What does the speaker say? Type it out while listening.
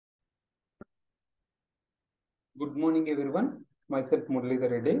Good morning, everyone. Myself,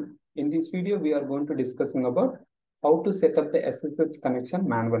 Muralidevops. In this video, we are going to discussing about how to set up the SSH connection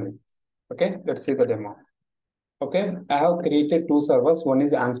manually. Okay, let's see the demo. Okay, I have created two servers. One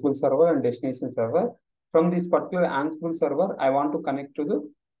is Ansible server and destination server. From this particular Ansible server, I want to connect to the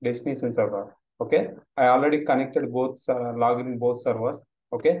destination server. Okay, I already connected both, logged in both servers.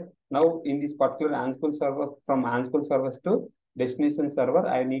 Okay, now in this particular Ansible server, from Ansible servers to destination server,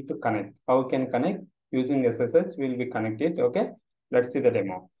 I need to connect. How can connect? Using SSH, we'll be connected. Okay, let's see the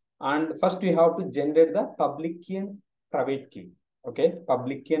demo. And first, we have to generate the public key and private key. Okay,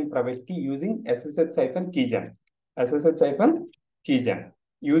 public key and private key using SSH-keygen. SSH-keygen.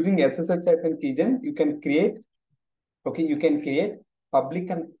 Using SSH-keygen, you can create, public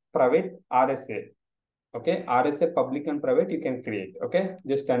and private RSA. Okay, RSA public and private you can create. Okay,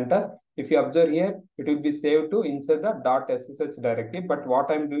 just enter. If you observe here, it will be saved to inside the .ssh directory. But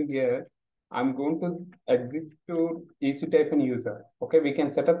what I'm doing here, I'm going to exit to EC-user. Okay, we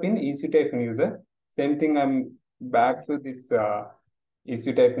can set up in EC-user. Same thing, I'm back to this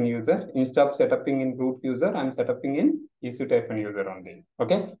EC-user. Instead of setting in root user, I'm setting in EC-user only.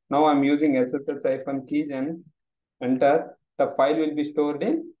 Okay, now I'm using SSH-keys and enter. The file will be stored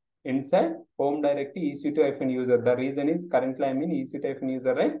in inside home directory EC2-user. The reason is currently I'm in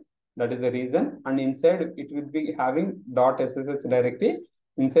EC2-user, right? That is the reason. And inside it will be having .ssh directory.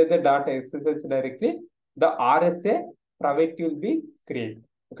 Inside the .ssh directory, the RSA private key will be created.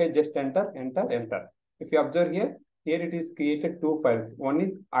 Okay, just enter. If you observe here it is created two files. One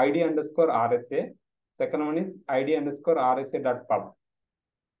is id_rsa. Second one is id_rsa.pub.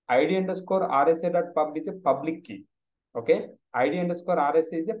 id_rsa.pub is a public key. Okay,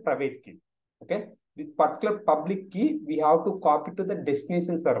 id_rsa is a private key. Okay, this particular public key we have to copy to the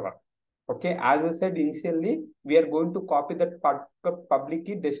destination server. Okay, as I said initially, we are going to copy that public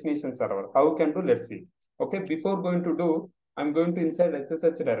key destination server. How we can do? Let's see. Okay, before going to do, I'm going to inside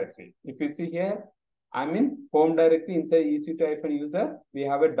SSH directory. If you see here, I'm in home directory inside EC2-user. We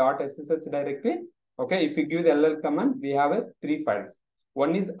have a .ssh directory. Okay, if you give the ll command, we have a three files.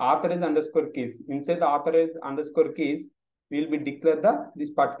 One is authorize_keys. Inside the authorize_keys, we will be declare this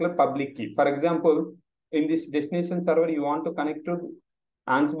particular public key. For example, in this destination server, you want to connect to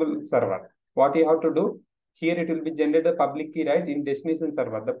Ansible server. What you have to do? Here it will be generated public key, right? In destination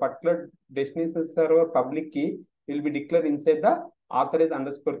server. The particular destination server public key will be declared inside the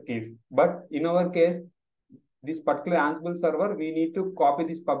authorize_keys. But in our case, this particular Ansible server, we need to copy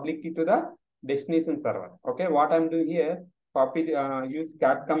this public key to the destination server. Okay, what I'm doing here, copy, use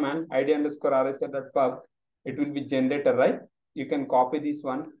cat command id_rsa.pub. It will be generated, right? You can copy this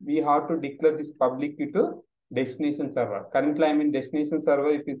one. We have to declare this public key to destination server. Currently, I'm in destination server.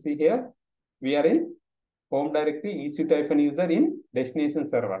 If you see here, we are in home directory EC2-user in destination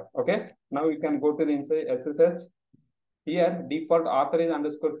server. Okay, now you can go to the inside SSH. Here, default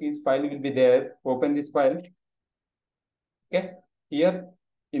authorize_keys file will be there. Open this file. Okay, here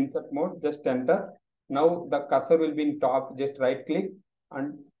insert mode, just enter. Now the cursor will be in top, just right click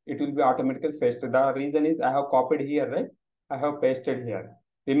and it will be automatically pasted. The reason is I have copied here, right? I have pasted here.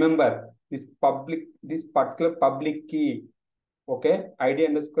 Remember this particular public key, okay,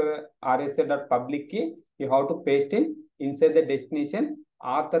 id_rsa.public key, you have to paste in inside the destination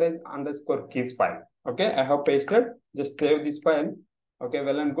authorize_keys file. Okay, I have pasted. Just save this file. Okay,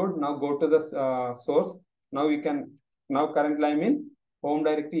 well and good. Now go to the source. Now you can, now currently I'm in home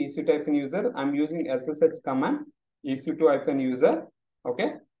directory EC2-user. I'm using SSH command EC2-user.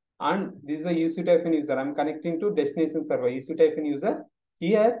 Okay, and this is the EC2-user. I'm connecting to destination server EC2-user.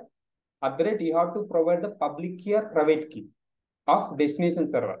 Here, at the rate, you have to provide the public key or private key of destination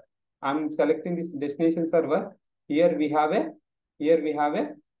server. I'm selecting this destination server. Here we have a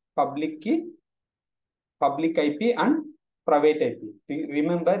public key, public IP and private IP.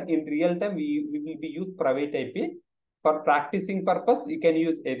 Remember, in real time, we will be use private IP. For practicing purpose, you can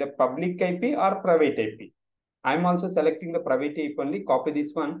use either public IP or private IP. I'm also selecting the private IP only. Copy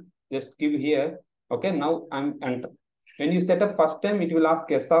this one. Just give here. Okay, now I'm enter. When you set up first time, it will ask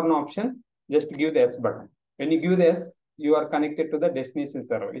yes or no option. Just give the yes button. When you give the yes, you are connected to the destination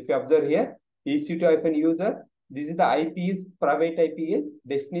server. If you observe here, EC2-user, this is the IP is private IP is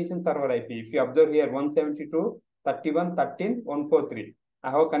destination server IP. If you observe here 172.31.13.143.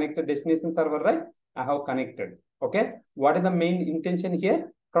 I have connected destination server, right? I have connected. Okay. What is the main intention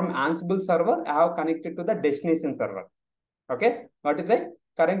here? From Ansible server, I have connected to the destination server. Okay. Got it, right?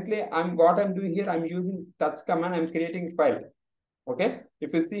 Currently, what I'm doing here, I'm using touch command, I'm creating file. Okay.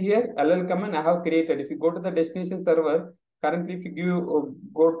 If you see here, ll command I have created. If you go to the destination server, currently if you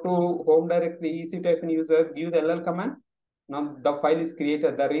go to home directory EC-user, give the ll command. Now the file is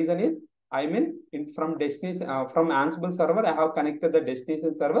created. The reason is I mean, from destination, from Ansible server, I have connected the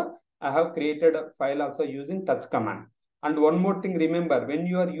destination server. I have created a file also using touch command. And one more thing, remember, when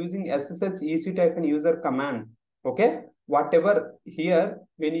you are using SSH ec-user command, okay, whatever here,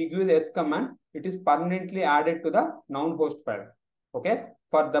 when you give the S command, it is permanently added to the noun host file. Okay,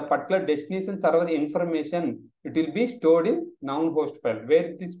 for the particular destination server information, it will be stored in noun host file.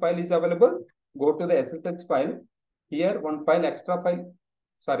 Where this file is available, go to the SSH file. Here, one file, extra file,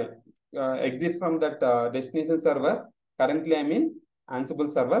 sorry, exit from that destination server. Currently, I'm in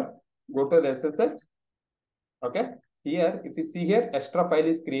Ansible server. Go to the SSH. Okay. Here, if you see here, extra file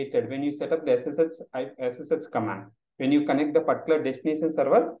is created when you set up the SSH command. When you connect the particular destination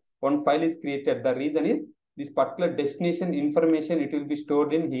server, one file is created. The reason is this particular destination information, it will be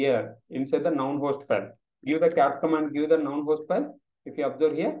stored in here inside the noun host file. Give the cat command, give the noun host file. If you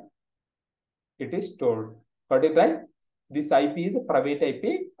observe here, it is stored. Got it right? This IP is a private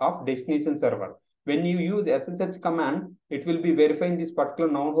IP of destination server. When you use SSH command, it will be verifying this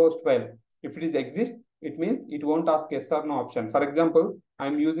particular noun host file. If it is exist, it means it won't ask yes or no option. For example,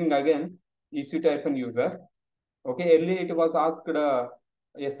 I'm using again ec-user. Okay, earlier it was asked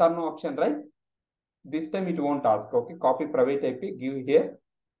yes or no option, right? This time it won't ask. Okay, copy private IP, give here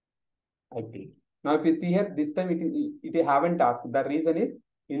IP. Now if you see here, this time it haven't asked. The reason is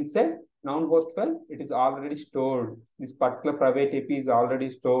inside noun host file, it is already stored. This particular private IP is already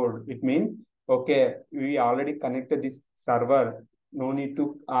stored. It means, okay, we already connected this server. No need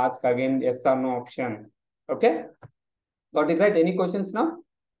to ask again yes or no option. Okay, got it right? Any questions now?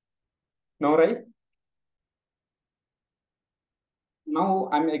 No, right? Now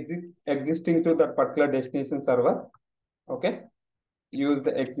I'm existing to that particular destination server. Okay, use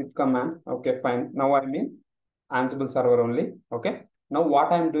the exit command. Okay, fine. Now I'm in Ansible server only. Okay. Now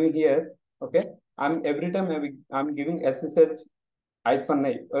what I'm doing here, okay, I'm every time I'm giving SSH hyphen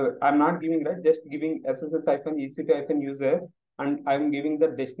I'm not giving, right, just giving SSH hyphen EC2 hyphen user, and I'm giving the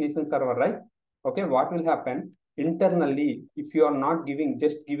destination server, right? Okay, what will happen internally if you are not giving,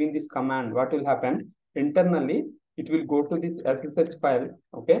 just giving this command, what will happen internally? It will go to this SSH file.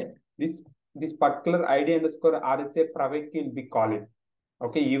 Okay, this particular ID underscore RSA private key will be called.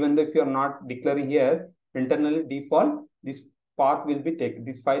 Okay, even though if you are not declaring here, internally default, this path will be take,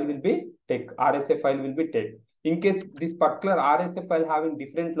 this file will be take, RSA file will be take. In case this particular RSA file having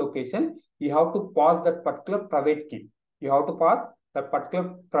different location, you have to pass that particular private key. You have to pass that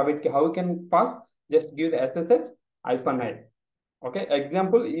particular private key. How you can pass? Just give the SSH -i. Okay,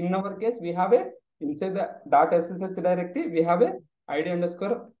 example, in our case, we have a, inside the .ssh directory, we have a ID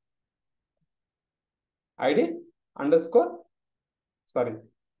underscore, sorry,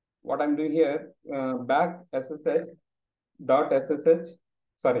 what I'm doing here, back SSH .ssh,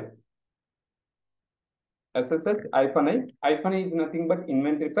 sorry, SSH -i is nothing but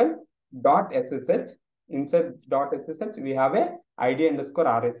inventory file .ssh. Inside .ssh, we have a ID underscore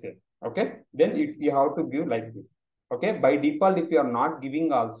RSA. Okay, then you have to give like this. Okay, by default, if you are not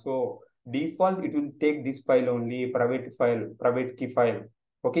giving also, default, it will take this file only, private key file.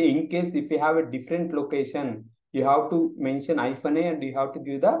 Okay, in case if you have a different location, you have to mention -a and you have to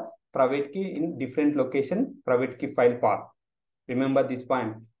give the private key in different location, private key file path. Remember this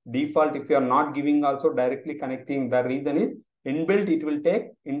point. Default, if you are not giving also directly connecting, the reason is inbuilt, it will take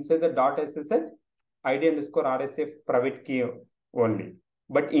inside the .ssh ID underscore RSA private key only.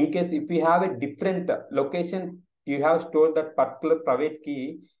 But in case if you have a different location, you have stored that particular private key,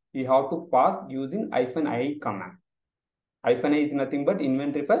 you have to pass using -i command. -i is nothing but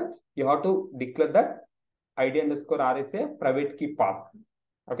inventory file. You have to declare that ID underscore RSA private key path.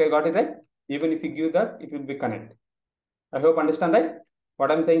 Okay, got it right? Even if you give that, it will be connect. I hope understand, right?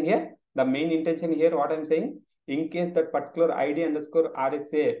 What I'm saying here, the main intention here, what I'm saying, in case that particular ID underscore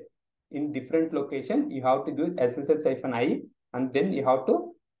RSA in different location, you have to give SSH-i, and then you have to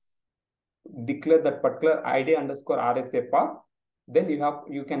declare that particular ID underscore RSA path, then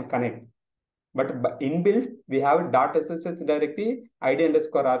you can connect. But inbuilt, we have .ssh directory, ID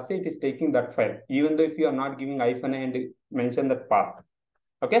underscore RSA, it is taking that file, even though if you are not giving -i and mention that path.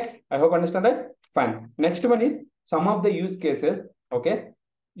 Okay, I hope understand, right? Fine. Next one is some of the use cases. Okay,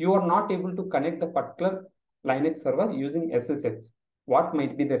 you are not able to connect the particular Linux server using SSH. What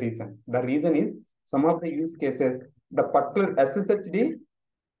might be the reason? The reason is some of the use cases, the particular SSHD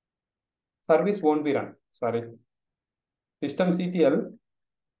service won't be run. Sorry, systemctl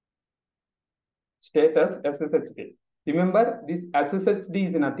status SSHD. Remember, this SSHD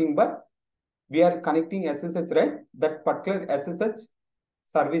is nothing but we are connecting SSH, right? That particular SSH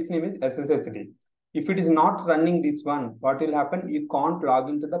service name is SSHD. If it is not running this one, what will happen? You can't log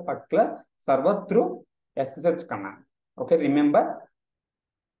into the particular server through SSH command. Okay, remember,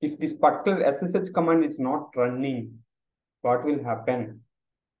 If this particular SSH command is not running, what will happen?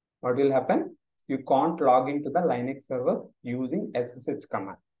 What will happen? You can't log into the Linux server using SSH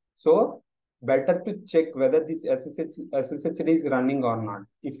command. So better to check whether this SSH is running or not.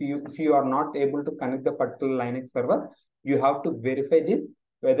 If you are not able to connect the particular Linux server, you have to verify this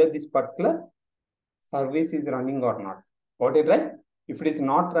whether this particular service is running or not. Got it right? If it is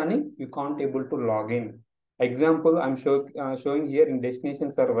not running, you can't able to log in. Example, I'm showing here in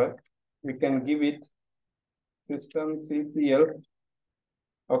destination server. We can give it systemctl.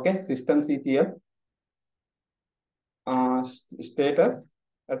 Okay, systemctl status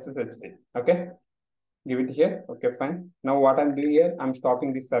SSH. Okay, give it here. Okay, fine. Now what I'm doing here, I'm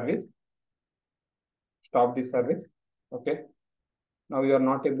stopping this service. Stop this service. Okay. Now you are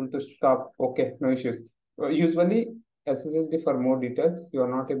not able to stop. Okay, no issues. Usually SSH for more details, you are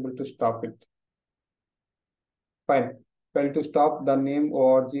not able to stop it. Fine. Fail to stop the name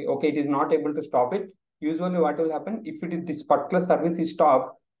org. Okay, it is not able to stop it. Usually what will happen if it is this particular service is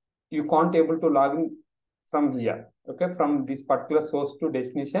stopped, you can't able to log in from here. Okay, from this particular source to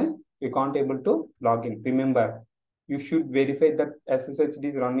destination, you can't able to log in. Remember, you should verify that SSH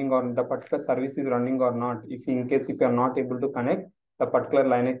is running or the particular service is running or not. If in case if you are not able to connect the particular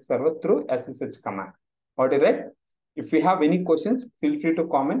Linux server through SSH command. Got it right? If you have any questions, feel free to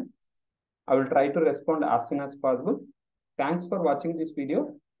comment. I will try to respond as soon as possible. Thanks for watching this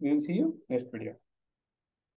video. We will see you next video.